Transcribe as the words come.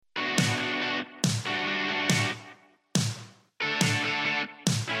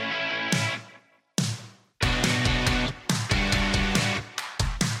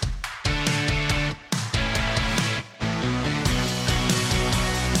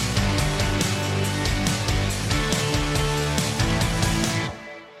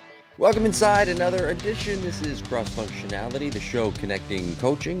Welcome inside another edition. This is Cross Functionality, the show connecting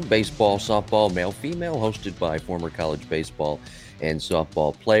coaching, baseball, softball, male, female, hosted by former college baseball and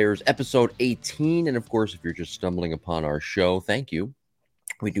softball players. Episode 18. And of course, if you're just stumbling upon our show, thank you.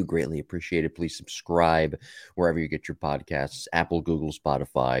 We do greatly appreciate it. Please subscribe wherever you get your podcasts, Apple, Google,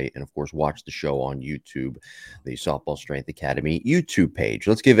 Spotify, and of course, watch the show on YouTube, the Softball Strength Academy YouTube page.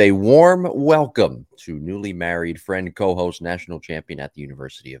 Let's give a warm welcome to newly married friend, co-host, national champion at the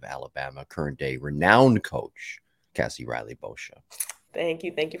University of Alabama, current day renowned coach, Cassie Riley-Boscia. Thank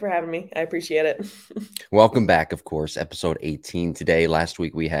you. Thank you for having me. I appreciate it. Welcome back, of course, episode 18 today. Last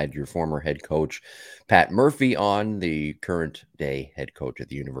week, we had your former head coach, Pat Murphy, on, the current day head coach at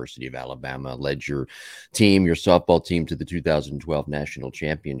the University of Alabama, led your team, your softball team, to the 2012 national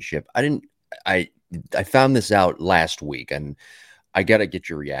championship. I found this out last week, and I got to get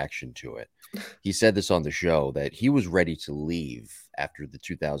your reaction to it. He said this on the show, that he was ready to leave after the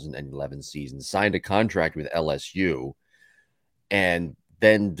 2011 season, signed a contract with LSU, and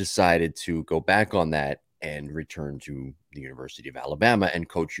then decided to go back on that and return to the University of Alabama and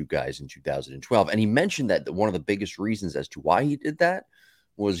coach you guys in 2012. And he mentioned that one of the biggest reasons as to why he did that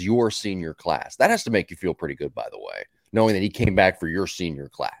was your senior class. That has to make you feel pretty good, by the way, knowing that he came back for your senior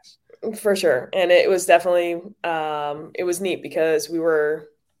class. For sure. And it was definitely, it was neat because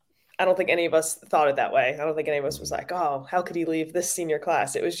I don't think any of us thought it that way. I don't think any of us was like, oh, how could he leave this senior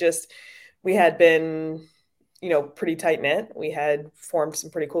class? It was just, we had been, pretty tight knit. We had formed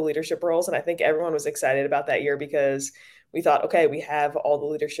some pretty cool leadership roles. And I think everyone was excited about that year because we thought, okay, we have all the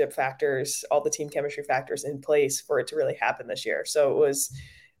leadership factors, all the team chemistry factors in place for it to really happen this year. So it was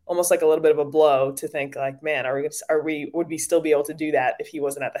almost like a little bit of a blow to think like, man, would we still be able to do that if he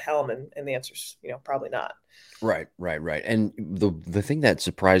wasn't at the helm? And the answer's, probably not. Right. And the thing that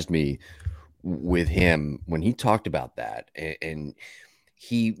surprised me with him when he talked about that, and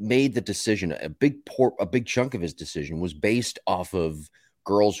he made the decision, a big chunk of his decision was based off of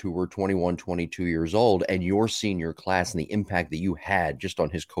girls who were 21, 22 years old and your senior class and the impact that you had just on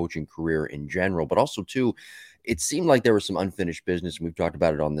his coaching career in general. But also, too, it seemed like there was some unfinished business. We've talked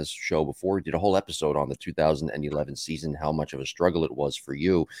about it on this show before. We did a whole episode on the 2011 season, how much of a struggle it was for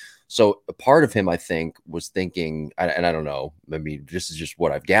you. So a part of him, I think, was thinking, and I don't know, I mean, this is just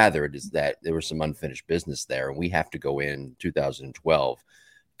what I've gathered, is that there was some unfinished business there, and we have to go in 2012,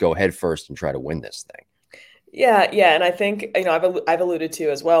 go head first and try to win this thing. Yeah. And I think, I've alluded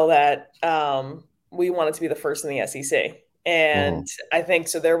to as well that we wanted to be the first in the SEC. And I think,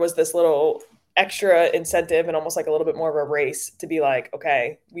 so there was this little extra incentive and almost like a little bit more of a race to be like,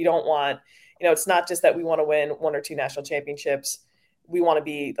 okay, we don't want, it's not just that we want to win one or two national championships. We want to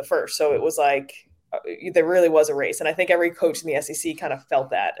be the first. So it was like, there really was a race. And I think every coach in the SEC kind of felt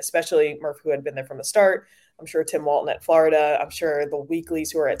that, especially Murph, who had been there from the start. I'm sure Tim Walton at Florida. I'm sure the Weekleys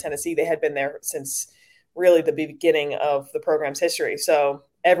who are at Tennessee, they had been there since really the beginning of the program's history. So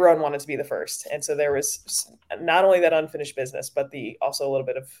everyone wanted to be the first. And so there was not only that unfinished business, but also a little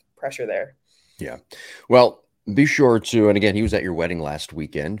bit of pressure there. Yeah. Well, be sure to, and again, he was at your wedding last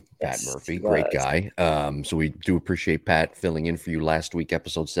weekend, Pat Murphy, great guy. So we do appreciate Pat filling in for you last week,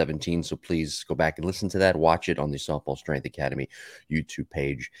 episode 17. So please go back and listen to that. Watch it on the Softball Strength Academy YouTube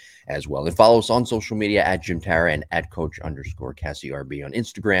page as well. And follow us on social media at Jim Tara and at Coach_CassieRB on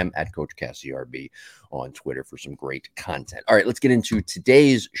Instagram, at Coach CassieRB on Twitter for some great content. All right, let's get into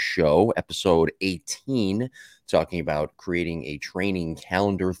today's show, episode 18. Talking about creating a training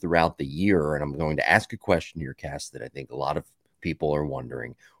calendar throughout the year. And I'm going to ask a question here, Cass, that I think a lot of people are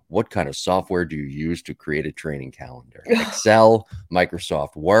wondering. What kind of software do you use to create a training calendar? Excel,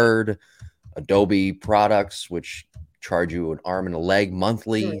 Microsoft Word, Adobe products, which charge you an arm and a leg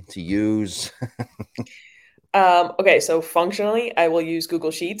monthly to use? Okay, so functionally, I will use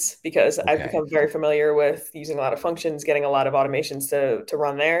Google Sheets because I've become very familiar with using a lot of functions, getting a lot of automations to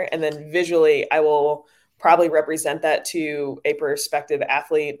run there. And then visually, I will probably represent that to a prospective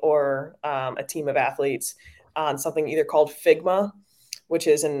athlete or a team of athletes on something either called Figma, which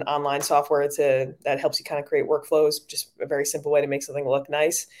is an online software that helps you kind of create workflows, just a very simple way to make something look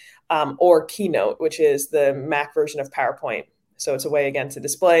nice, or Keynote, which is the Mac version of PowerPoint. So it's a way, again, to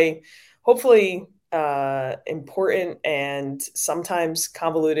display, hopefully, important and sometimes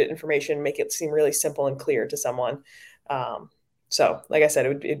convoluted information, make it seem really simple and clear to someone. So like I said,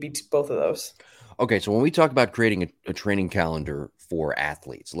 it'd be both of those. Okay, so when we talk about creating a training calendar for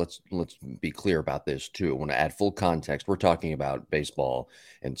athletes. Let's be clear about this too. I want to add full context. We're talking about baseball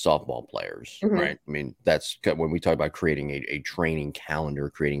and softball players, right? I mean, that's when we talk about creating a training calendar,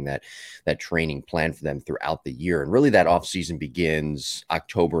 creating that training plan for them throughout the year. And really that off season begins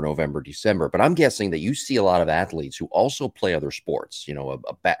October, November, December. But I'm guessing that you see a lot of athletes who also play other sports, you know,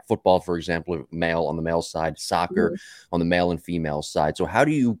 football, for example, male on the male side, soccer on the male and female side. So how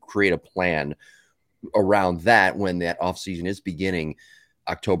do you create a plan around that when that off season is beginning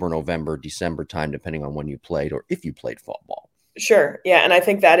October, November, December time, depending on when you played or if you played football? Sure. Yeah. And I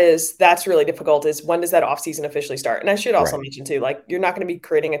think that's really difficult is when does that off season officially start? And I should also mention too, like you're not going to be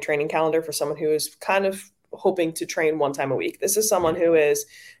creating a training calendar for someone who is kind of hoping to train one time a week. This is someone who is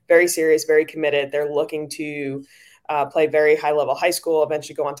very serious, very committed. They're looking to play very high level high school,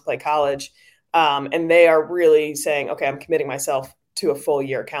 eventually go on to play college. And they are really saying, okay, I'm committing myself to a full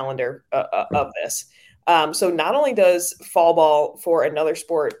year calendar of this. So not only does fall ball for another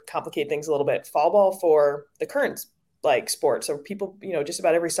sport complicate things a little bit, fall ball for the current like sport. So people, you know, just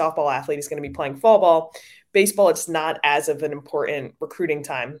about every softball athlete is going to be playing fall ball. Baseball, it's not as of an important recruiting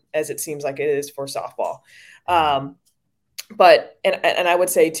time as it seems like it is for softball. But I would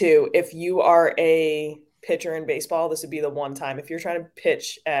say too, if you are a pitcher in baseball, this would be the one time. If you're trying to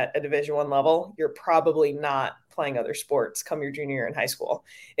pitch at a Division I level, you're probably not playing other sports come your junior year in high school.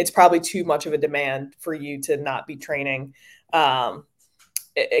 It's probably too much of a demand for you to not be training.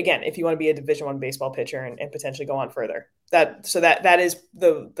 Again, if you want to be a Division I baseball pitcher and potentially go on further, that is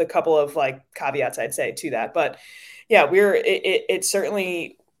the couple of like caveats I'd say to that. But yeah, it's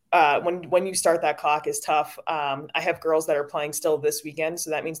certainly when you start that clock is tough. I have girls that are playing still this weekend,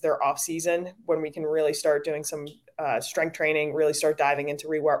 so that means they're off season when we can really start doing some strength training, really start diving into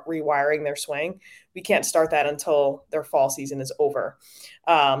rewiring their swing. We can't start that until their fall season is over.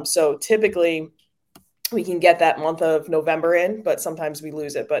 So typically we can get that month of November in, but sometimes we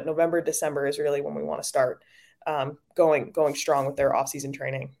lose it. But November, December is really when we want to start going strong with their off-season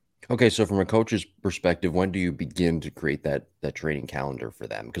training. Okay, so from a coach's perspective, when do you begin to create that training calendar for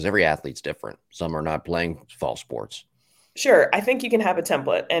them? Because every athlete's different. Some are not playing fall sports. Sure. I think you can have a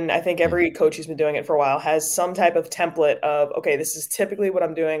template. And I think every coach who's been doing it for a while has some type of template of, okay, this is typically what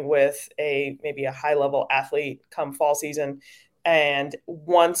I'm doing with maybe a high-level athlete come fall season. And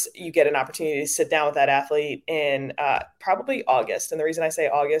once you get an opportunity to sit down with that athlete in probably August, and the reason I say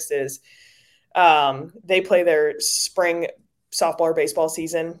August is they play their spring softball or baseball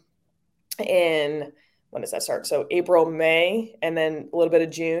season in, when does that start? So April, May, and then a little bit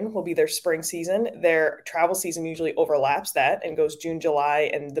of June will be their spring season. Their travel season usually overlaps that and goes June, July,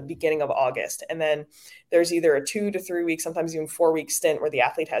 and the beginning of August. And then there's either a 2 to 3 week, sometimes even 4 week stint where the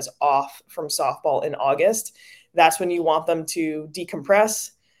athlete has off from softball in August. That's when you want them to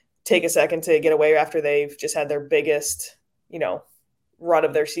decompress, take a second to get away after they've just had their biggest, run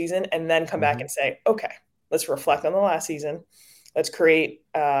of their season, and then come back and say, okay, let's reflect on the last season. Let's create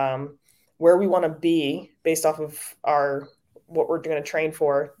where we want to be based off of what we're going to train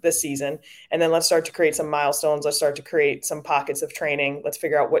for this season. And then let's start to create some milestones. Let's start to create some pockets of training. Let's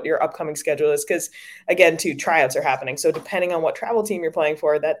figure out what your upcoming schedule is. Because again, too, tryouts are happening. So depending on what travel team you're playing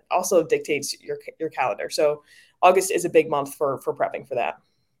for, that also dictates your calendar. So August is a big month for prepping for that.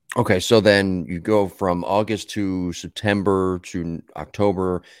 Okay. So then you go from August to September to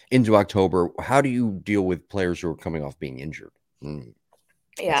October into October. How do you deal with players who are coming off being injured?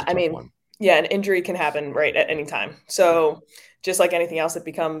 Yeah. I mean, yeah, an injury can happen right at any time. So just like anything else, it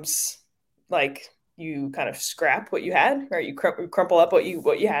becomes like you kind of scrap what you had, right? You crumple up what you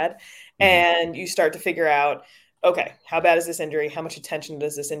had, and you start to figure out, okay, how bad is this injury? How much attention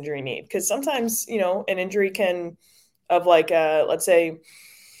does this injury need? Because sometimes, an injury of like, let's say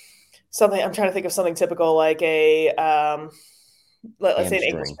something, I'm trying to think of something typical, like let's say an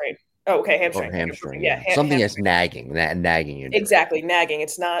ankle sprain. Oh, okay, hamstring. Or hamstring, yeah. Something that's nagging injury. Exactly, nagging.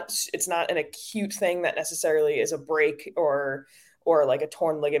 It's not an acute thing that necessarily is a break or like a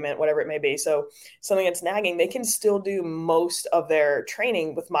torn ligament, whatever it may be. So something that's nagging, they can still do most of their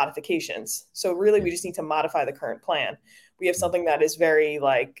training with modifications. So really, we just need to modify the current plan. We have something that is very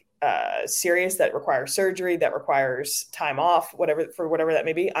serious, that requires surgery, that requires time off, whatever that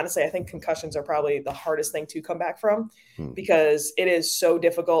may be. Honestly, I think concussions are probably the hardest thing to come back from because it is so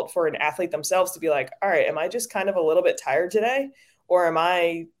difficult for an athlete themselves to be like, all right, am I just kind of a little bit tired today? Or am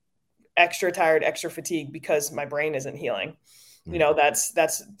I extra tired, extra fatigued because my brain isn't healing? That's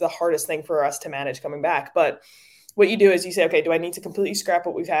the hardest thing for us to manage coming back. But what you do is you say, okay, do I need to completely scrap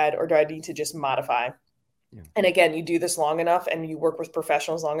what we've had, or do I need to just modify? Yeah. And again, you do this long enough and you work with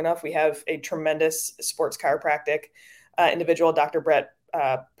professionals long enough. We have a tremendous sports chiropractic individual, Dr. Brett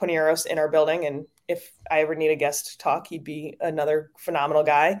Ponieros, in our building if I ever need a guest to talk, he'd be another phenomenal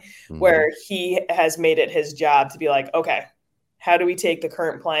guy where he has made it his job to be like, okay, how do we take the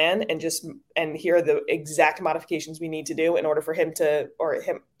current plan and here are the exact modifications we need to do in order for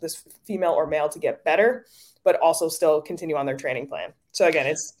this female or male to get better, but also still continue on their training plan. So again,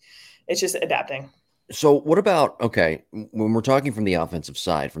 it's just adapting. So what about, okay, when we're talking from the offensive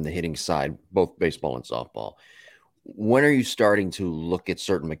side, from the hitting side, both baseball and softball, when are you starting to look at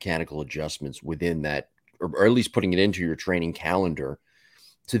certain mechanical adjustments within that, or at least putting it into your training calendar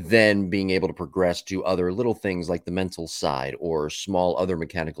to then being able to progress to other little things like the mental side or small other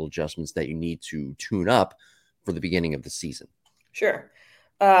mechanical adjustments that you need to tune up for the beginning of the season? Sure.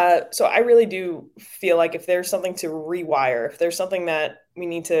 So I really do feel like if there's something to rewire, if there's something that we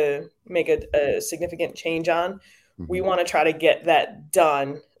need to make a significant change on, we want to try to get that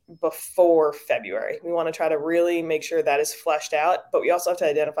done before February. We want to try to really make sure that is fleshed out, but we also have to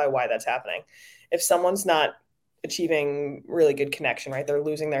identify why that's happening. If someone's not achieving really good connection, right? They're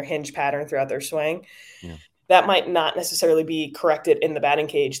losing their hinge pattern throughout their swing. Yeah. That might not necessarily be corrected in the batting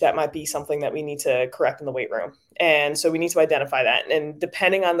cage. That might be something that we need to correct in the weight room. And so we need to identify that. And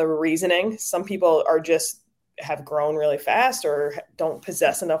depending on the reasoning, some people have grown really fast or don't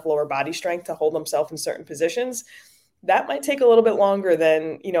possess enough lower body strength to hold themselves in certain positions. That might take a little bit longer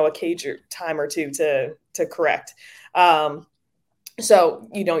than, a cage time or two to correct. So,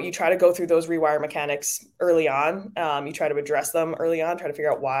 you try to go through those rewire mechanics early on. You try to address them early on, try to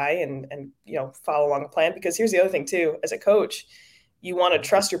figure out why and follow along a plan. Because here's the other thing too, as a coach, you want to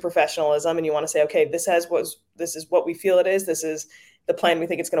trust your professionalism and you want to say, okay, this is what we feel it is. This is the plan we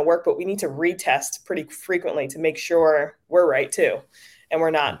think it's going to work, but we need to retest pretty frequently to make sure we're right too. And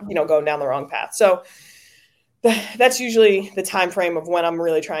we're not, going down the wrong path. So that's usually the time frame of when I'm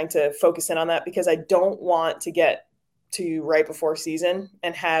really trying to focus in on that, because I don't want to get to right before season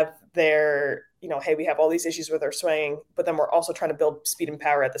and have their, hey, we have all these issues with our swing, but then we're also trying to build speed and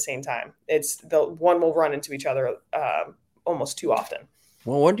power at the same time. It's the one will run into each other almost too often.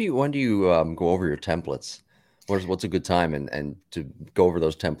 Well, when do you go over your templates? What's a good time and to go over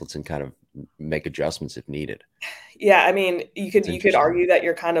those templates and kind of make adjustments if needed? Yeah, I mean, you could argue that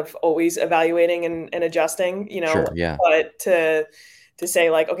you're kind of always evaluating and adjusting, Sure, yeah. But to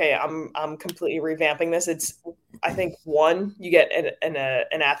say like, okay, I'm completely revamping this. I think you get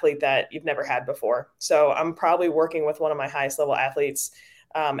an athlete that you've never had before. So I'm probably working with one of my highest level athletes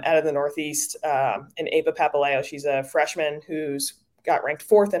out of the Northeast, in Ava Papaleo. She's a freshman who's got ranked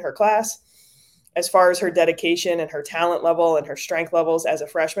 4th in her class. As far as her dedication and her talent level and her strength levels as a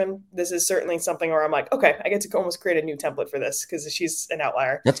freshman, this is certainly something where I'm like, okay, I get to almost create a new template for this because she's an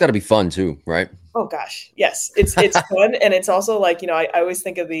outlier. That's got to be fun too, right? Oh gosh, yes, it's fun, and it's also like I always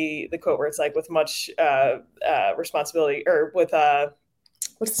think of the quote where it's like with much responsibility, or with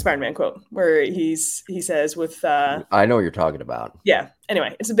what's the Spider-Man quote where he says with I know what you're talking about. Yeah.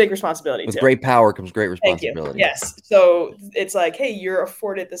 Anyway, it's a big responsibility. With great power comes great responsibility. Thank you. Yes. So it's like, hey, you're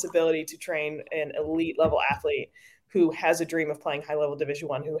afforded this ability to train an elite level athlete who has a dream of playing high level Division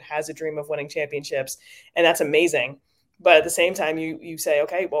I, who has a dream of winning championships, and that's amazing. But at the same time, you say,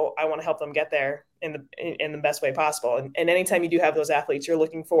 okay, well, I want to help them get there in the best way possible. And anytime you do have those athletes, you're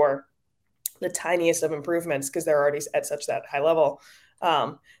looking for the tiniest of improvements because they're already at such that high level.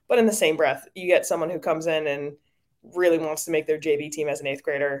 But in the same breath, you get someone who comes in and really wants to make their JV team as an 8th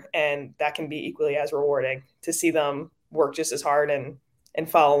grader, and that can be equally as rewarding to see them work just as hard and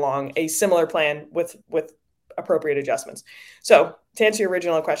follow along a similar plan with appropriate adjustments. So to answer your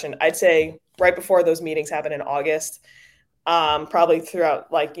original question, I'd say right before those meetings happen in August, probably throughout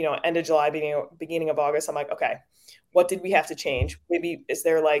end of July, beginning of August, I'm like, okay, what did we have to change? Maybe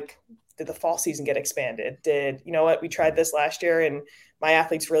did the fall season get expanded? We tried this last year and my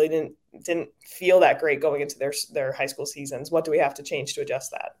athletes really didn't feel that great going into their high school seasons. What do we have to change to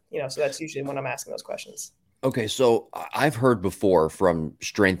adjust that? So that's usually when I'm asking those questions. Okay. So I've heard before from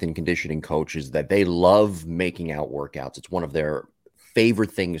strength and conditioning coaches that they love making out workouts. It's one of their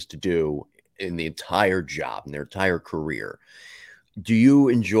favorite things to do in the entire job, in their entire career. Do you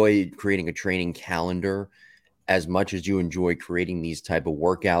enjoy creating a training calendar as much as you enjoy creating these type of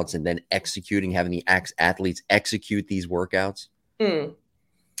workouts and then having the athletes execute these workouts?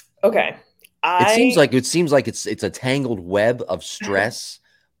 Okay. It seems like it's a tangled web of stress,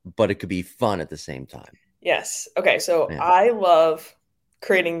 but it could be fun at the same time. Yes. Okay. So yeah. I love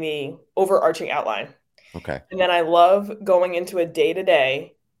creating the overarching outline. Okay. And then I love going into a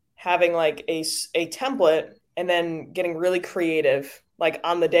day-to-day, having like a template, and then getting really creative, like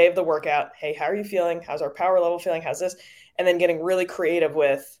on the day of the workout. Hey, how are you feeling? How's our power level feeling? How's this? And then getting really creative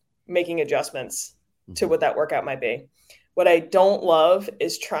with making adjustments to what that workout might be. What I don't love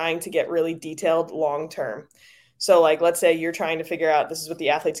is trying to get really detailed long term. So, like, let's say you're trying to figure out this is what the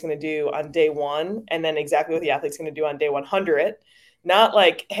athlete's going to do on day one, and then exactly what the athlete's going to do on day 100. Not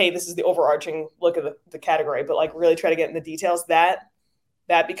like, hey, this is the overarching look of the category, but like really try to get in the details. That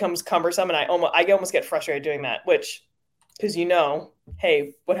becomes cumbersome, and I almost get frustrated doing that. Which, because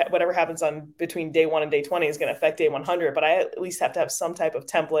hey, whatever happens on between day 1 and day 20 is going to affect day 100. But I at least have to have some type of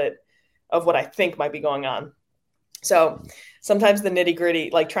template of what I think might be going on. So sometimes the nitty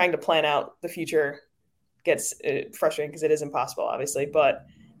gritty, like trying to plan out the future, gets frustrating because it is impossible, obviously. But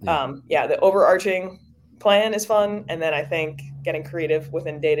the overarching plan is fun. And then I think getting creative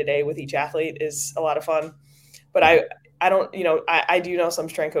within day to day with each athlete is a lot of fun. But I don't, I do know some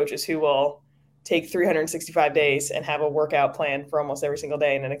strength coaches who will take 365 days and have a workout plan for almost every single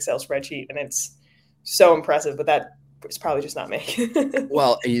day in an Excel spreadsheet. And it's so impressive, but that it's probably just not me.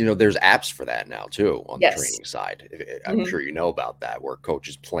 Well, there's apps for that now too on the training side. I'm sure you know about that, where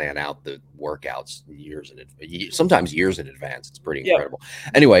coaches plan out the workouts sometimes years in advance. It's pretty incredible.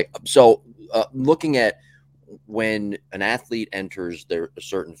 Anyway, so looking at when an athlete enters a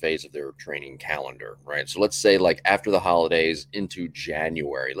certain phase of their training calendar, right? So let's say like after the holidays into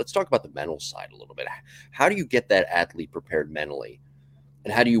January, let's talk about the mental side a little bit. How do you get that athlete prepared mentally?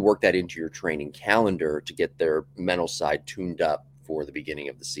 And how do you work that into your training calendar to get their mental side tuned up for the beginning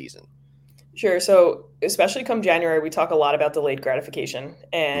of the season? Sure. So especially come January, we talk a lot about delayed gratification,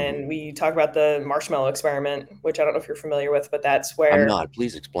 and we talk about the marshmallow experiment, which I don't know if you're familiar with, but that's where— I'm not.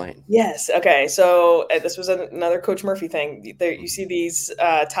 Please explain. Yes. Okay. So this was another Coach Murphy thing. You see these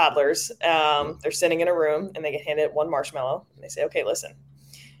toddlers, they're sitting in a room and they get handed one marshmallow and they say, okay, listen,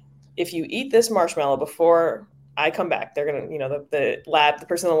 if you eat this marshmallow before I come back, they're going to, the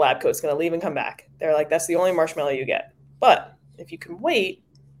person in the lab coat is going to leave and come back. They're like, that's the only marshmallow you get. But if you can wait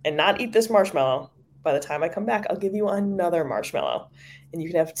and not eat this marshmallow, by the time I come back, I'll give you another marshmallow and you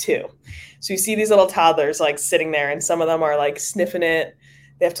can have two. So you see these little toddlers like sitting there, and some of them are like sniffing it.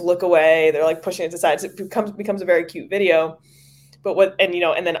 They have to look away. They're like pushing it to sides. It becomes a very cute video. But and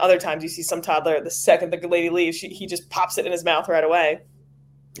then other times you see some toddler, the second the lady leaves, he just pops it in his mouth right away.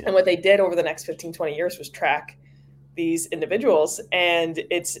 Yeah. And what they did over the next 15, 20 years was track these individuals. And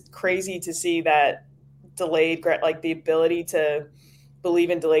it's crazy to see that like the ability to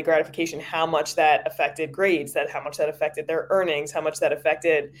believe in delayed gratification, how much that affected grades, how much that affected their earnings, how much that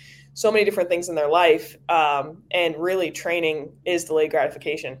affected so many different things in their life. And really training is delayed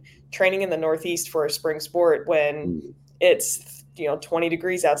gratification. Training in the Northeast for a spring sport when it's 20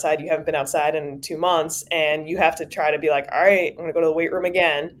 degrees outside, you haven't been outside in 2 months, and you have to try to be like, all right, I'm going to go to the weight room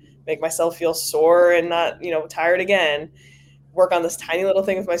again, make myself feel sore and not, tired again, work on this tiny little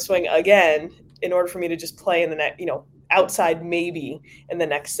thing with my swing again, in order for me to just play in the next, outside maybe in the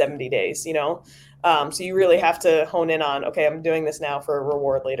next 70 days, so you really have to hone in on, okay, I'm doing this now for a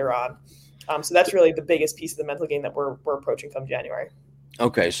reward later on. So that's really the biggest piece of the mental game that we're approaching come January.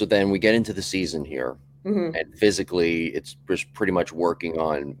 Okay. So then we get into the season here, and physically it's just pretty much working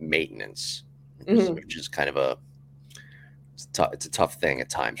on maintenance, which is kind of it's a tough thing at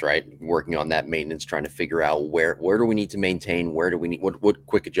times, right? Working on that maintenance, trying to figure out where do we need to maintain? Where do we need, what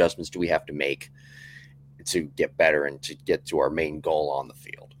quick adjustments do we have to make to get better and to get to our main goal on the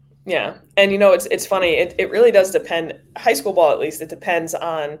field? Yeah. And it's funny. It really does depend. High school ball, at least, it depends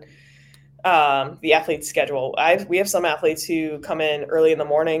on the athlete's schedule. We have some athletes who come in early in the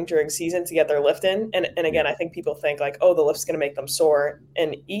morning during season to get their lift in. And again, I think people think like, oh, the lift's going to make them sore.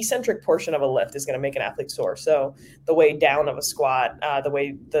 An eccentric portion of a lift is going to make an athlete sore. So the way down of a squat,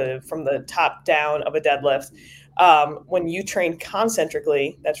 from the top down of a deadlift, when you train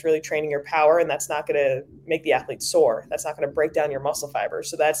concentrically, that's really training your power, and that's not going to make the athlete sore. That's not going to break down your muscle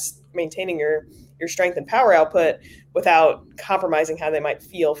fibers. So that's maintaining your strength and power output without compromising how they might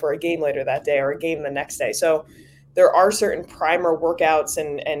feel for a game later that day or a game the next day. So there are certain primer workouts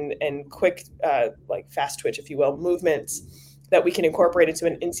and quick, like fast twitch, if you will, movements that we can incorporate into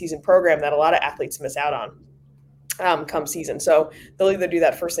an in-season program that a lot of athletes miss out on come season. So they'll either do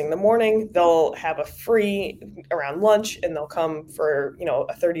that first thing in the morning, they'll have a free around lunch, and they'll come for,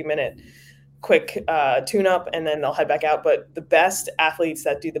 a 30-minute quick tune-up, and then they'll head back out. But the best athletes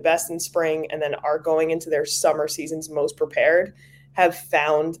that do the best in spring and then are going into their summer seasons most prepared have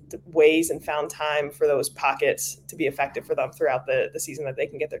found ways and found time for those pockets to be effective for them throughout the season, that they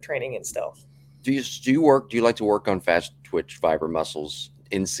can get their training in still. Do you like to work on fast twitch fiber muscles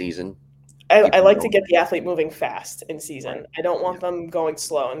in season? I like to get the athlete moving fast in season. Right. I don't want them going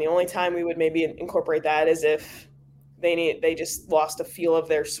slow. And the only time we would maybe incorporate that is if they just lost a feel of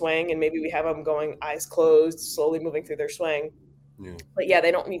their swing, and maybe we have them going eyes closed, slowly moving through their swing. Yeah. But yeah,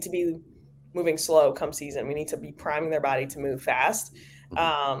 they don't need to be moving slow come season. We need to be priming their body to move fast.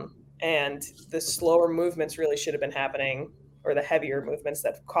 Mhm. And the slower movements really should have been happening, or the heavier movements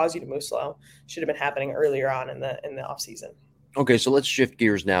that cause you to move slow should have been happening earlier on in the off season. Okay, so let's shift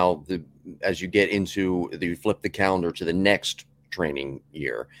gears now. As you get into you flip the calendar to the next training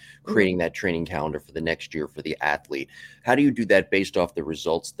year, creating that training calendar for the next year for the athlete. How do you do that based off the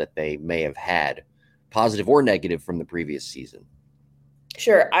results that they may have had, positive or negative, from the previous season?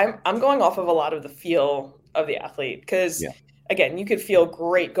 Sure. I'm going off of a lot of the feel of the athlete because, Yeah. again, you could feel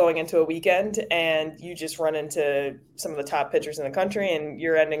great going into a weekend and you just run into some of the top pitchers in the country and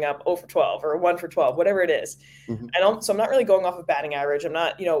you're ending up 0 for 12 or 1 for 12, whatever it is. Mhm. So I'm not really going off of batting average. I'm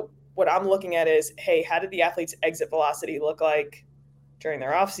not, what I'm looking at is, hey, how did the athlete's exit velocity look like during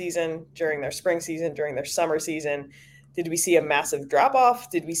their off season, during their spring season, during their summer season? Did we see a massive drop off?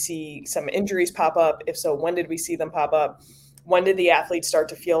 Did we see some injuries pop up? If so, when did we see them pop up? When did the athlete start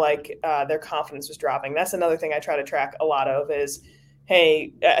to feel like their confidence was dropping? That's another thing I try to track a lot of is,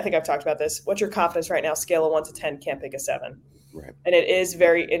 hey, I think I've talked about this. What's your confidence right now? Scale of 1 to 10, can't pick a 7. Right. And it is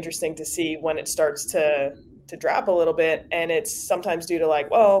very interesting to see when it starts to drop a little bit. And it's sometimes due to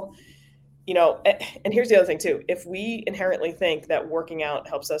like, well, and here's the other thing too. If we inherently think that working out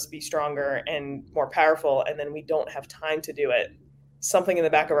helps us be stronger and more powerful, and then we don't have time to do it, something in the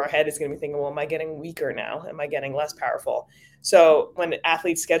back of our head is going to be thinking, well, am I getting weaker now? Am I getting less powerful? So when an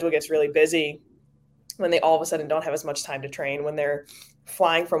athlete's schedule gets really busy, when they all of a sudden don't have as much time to train, when they're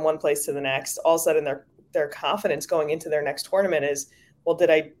flying from one place to the next, all of a sudden their confidence going into their next tournament is, well,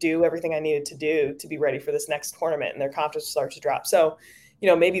 did I do everything I needed to do to be ready for this next tournament? And their confidence starts to drop. So,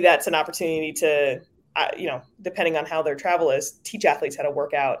 maybe that's an opportunity to, depending on how their travel is, teach athletes how to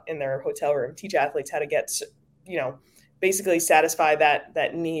work out in their hotel room, teach athletes how to get, basically satisfy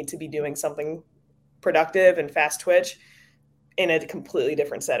that need to be doing something productive and fast twitch in a completely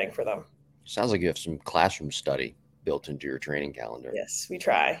different setting for them. Sounds like you have some classroom study built into your training calendar. Yes, we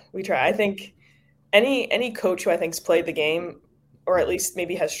try. I think any coach who I think's played the game, or at least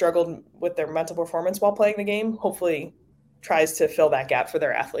maybe has struggled with their mental performance while playing the game, hopefully tries to fill that gap for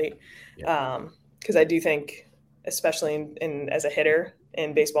their athlete. Yeah. Because I do think, especially in as a hitter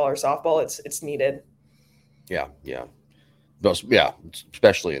in baseball or softball, it's needed. Yeah.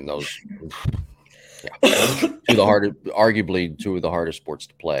 Especially in those. Arguably two of the hardest sports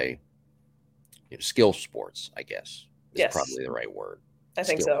to play. Skill sports, I guess, is probably the right word. I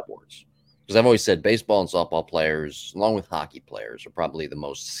think so. Sports. Because I've always said baseball and softball players, along with hockey players, are probably the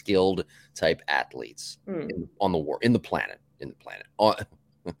most skilled type athletes in the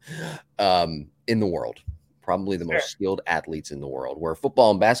world. Probably the most skilled athletes in the world. Where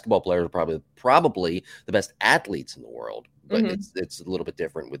football and basketball players are probably the best athletes in the world, but it's a little bit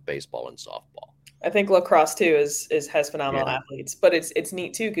different with baseball and softball. I think lacrosse too has phenomenal athletes, but it's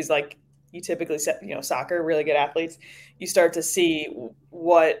neat too because like you typically soccer, really good athletes. You start to see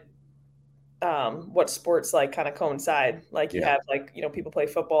what sports like kind of coincide. Like you have people play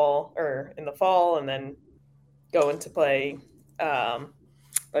football or in the fall and then go into play,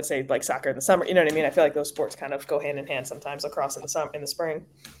 let's say like soccer in the summer. You know what I mean? I feel like those sports kind of go hand in hand sometimes. Lacrosse in the spring.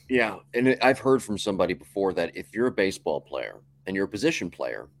 Yeah, and I've heard from somebody before that if you're a baseball player and you're a position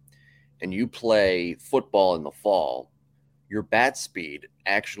player and you play football in the fall, your bat speed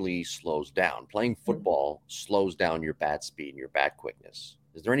actually slows down. Playing football slows down your bat speed and your bat quickness.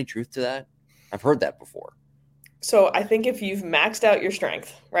 Is there any truth to that? I've heard that before. So I think if you've maxed out your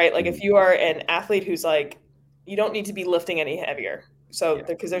strength, right? Like if you are an athlete who's like, you don't need to be lifting any heavier. So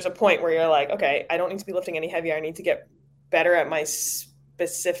because there's a point where you're like, okay, I don't need to be lifting any heavier. I need to get better at my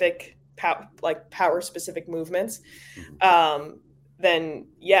specific power specific movements. Then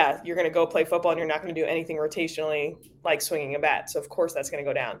you're going to go play football and you're not going to do anything rotationally like swinging a bat. So of course that's going to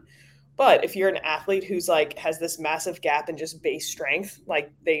go down. But if you're an athlete who's like has this massive gap in just base strength,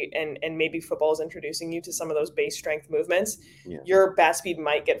 like and maybe football is introducing you to some of those base strength movements, your bat speed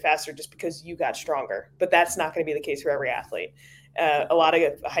might get faster just because you got stronger. But that's not going to be the case for every athlete. A lot of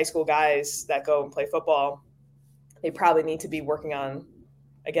high school guys that go and play football, they probably need to be working on,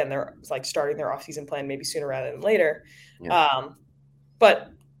 again, they're like starting their off-season plan maybe sooner rather than later.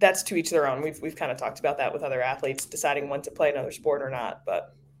 But that's to each their own. We've kind of talked about that with other athletes deciding when to play another sport or not.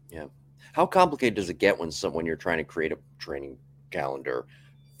 But how complicated does it get when you're trying to create a training calendar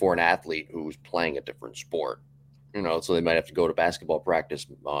for an athlete who's playing a different sport? So they might have to go to basketball practice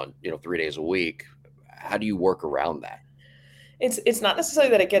on 3 days a week. How do you work around that? It's not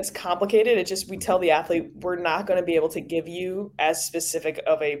necessarily that it gets complicated. It's just we tell the athlete we're not going to be able to give you as specific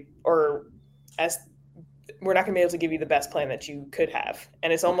we're not going to be able to give you the best plan that you could have.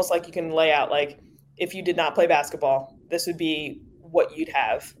 And it's almost like you can lay out like if you did not play basketball, this would be what you'd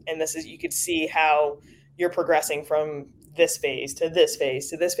have. And this is, you could see how you're progressing from this phase to this phase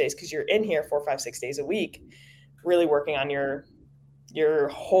to this phase, because you're in here 4, 5, 6 days a week, really working on your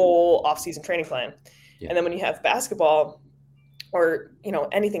whole off-season training plan. Yeah. And then when you have basketball or,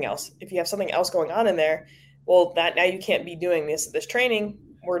 anything else, if you have something else going on in there, well, that now you can't be doing this training.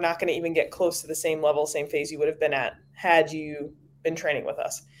 We're not going to even get close to the same level, same phase you would have been at had you been training with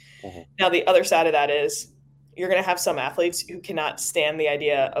us. Mm-hmm. Now, the other side of that is you're going to have some athletes who cannot stand the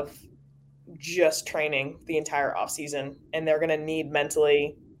idea of just training the entire off season, and they're going to need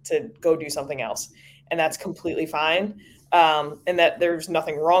mentally to go do something else. And that's completely fine. And that there's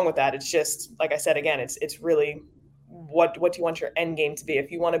nothing wrong with that. It's just, like I said, again, it's really what do you want your end game to be? If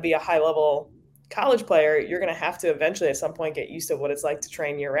you want to be a high level college player, you're going to have to eventually at some point get used to what it's like to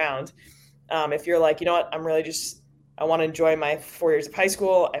train year round. If you're like, you know what, I'm really I want to enjoy my 4 years of high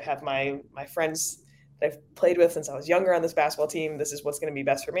school. I have my friends that I've played with since I was younger on this basketball team. This is what's going to be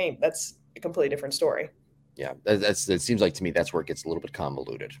best for me. That's a completely different story. Yeah, it seems like to me that's where it gets a little bit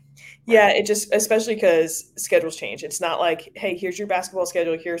convoluted. Yeah, it just, especially because schedules change. It's not like, hey, here's your basketball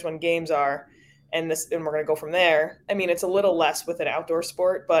schedule, here's when games are, and we're going to go from there. I mean, it's a little less with an outdoor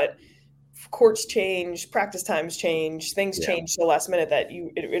sport, but courts change, practice times change, things change to the last minute that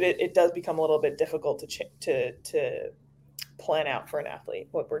it does become a little bit difficult to plan out for an athlete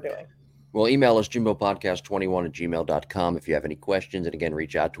what we're doing. Well, email us jimbopodcast21@gmail.com if you have any questions. And again,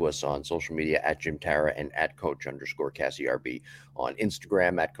 reach out to us on social media at Jim Tara and at Coach_CassieRB on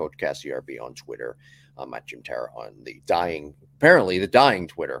Instagram, at Coach CassieRB on Twitter, at Jim Tara on the dying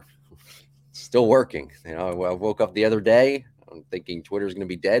Twitter. Still working. I woke up the other day, I'm thinking Twitter's going to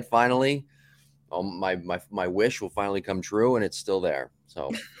be dead finally. My wish will finally come true, and it's still there.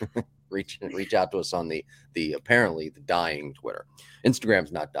 So reach out to us on the apparently the dying Twitter.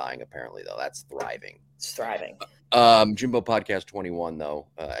 Instagram's not dying apparently, though. That's thriving. It's thriving. Jimbo Podcast 21 though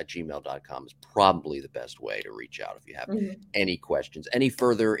at gmail.com is probably the best way to reach out if you have any questions, any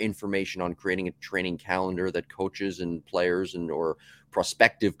further information on creating a training calendar that coaches and players or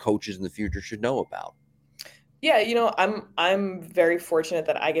prospective coaches in the future should know about. Yeah, I'm very fortunate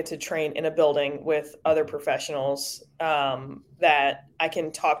that I get to train in a building with other professionals that I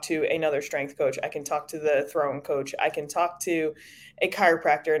can talk to another strength coach. I can talk to the throwing coach. I can talk to a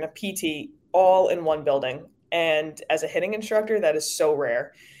chiropractor and a PT all in one building. And as a hitting instructor, that is so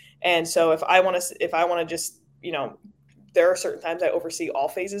rare. And so if I want to just, there are certain times I oversee all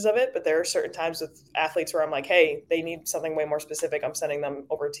phases of it, but there are certain times with athletes where I'm like, hey, they need something way more specific. I'm sending them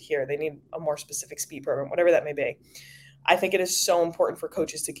over to here. They need a more specific speed program, whatever that may be. I think it is so important for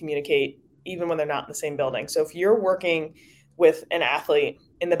coaches to communicate even when they're not in the same building. So if you're working with an athlete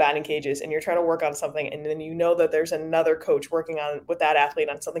in the batting cages and you're trying to work on something, and then that there's another coach working with that athlete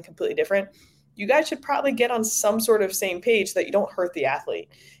on something completely different, you guys should probably get on some sort of same page so that you don't hurt the athlete.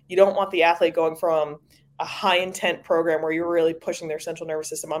 You don't want the athlete going from a high intent program where you're really pushing their central nervous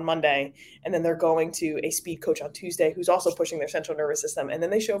system on Monday, and then they're going to a speed coach on Tuesday who's also pushing their central nervous system. And then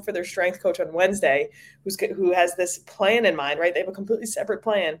they show up for their strength coach on Wednesday who has this plan in mind, right? They have a completely separate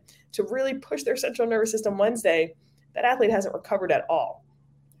plan to really push their central nervous system Wednesday. That athlete hasn't recovered at all.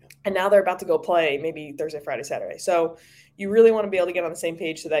 And now they're about to go play maybe Thursday, Friday, Saturday. So you really want to be able to get on the same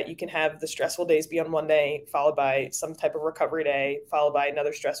page so that you can have the stressful days be on one day, followed by some type of recovery day, followed by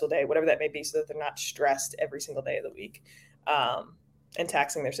another stressful day, whatever that may be, so that they're not stressed every single day of the week and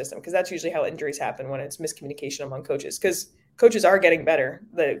taxing their system. Because that's usually how injuries happen, when it's miscommunication among coaches. Because coaches are getting better.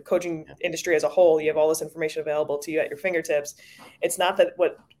 The coaching industry as a whole, you have all this information available to you at your fingertips. It's not that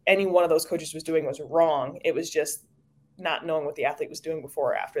what any one of those coaches was doing was wrong. It was just not knowing what the athlete was doing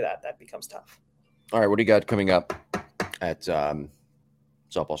before or after that becomes tough. All right, what do you got coming up at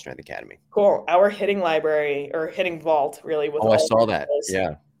Softball Strength Academy? Cool. Our hitting library, or hitting vault, really. I saw that.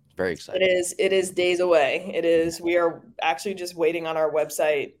 Yeah, very exciting. It is days away. We are actually just waiting on our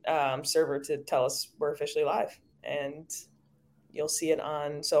website server to tell us we're officially live, and you'll see it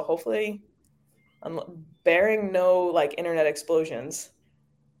on. So hopefully, bearing no internet explosions,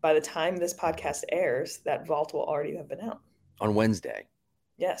 by the time this podcast airs, that vault will already have been out. On Wednesday.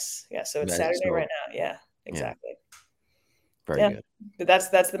 Yes. Yeah. So it's Saturday right now. Yeah, exactly. Very good. But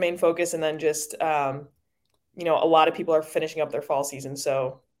that's the main focus. And then just, a lot of people are finishing up their fall season.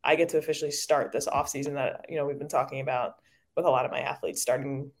 So I get to officially start this off season that, we've been talking about with a lot of my athletes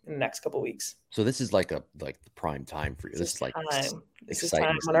starting in the next couple of weeks. So this is like the prime time for you. This is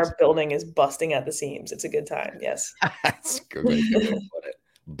time when our building is busting at the seams. It's a good time. Yes. That's a good way to put it.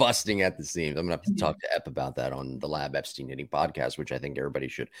 Busting at the seams. I'm going to have to talk to Ep about that on the Lab Epstein Hitting Podcast, which I think everybody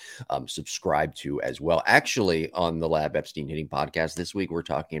should subscribe to as well. Actually, on the Lab Epstein Hitting Podcast this week, we're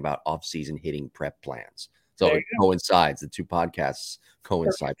talking about off-season hitting prep plans. So it coincides. The two podcasts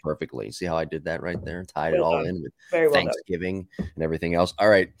coincide perfectly. See how I did that right there? Tied it all in with Thanksgiving and everything else. All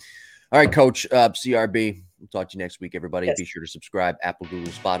right, Coach. CRB. We'll talk to you next week, everybody. Yes. Be sure to subscribe, Apple,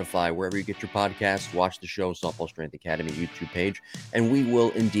 Google, Spotify, wherever you get your podcasts. Watch the show, Softball Strength Academy YouTube page, and we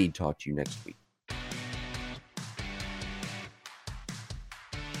will indeed talk to you next week.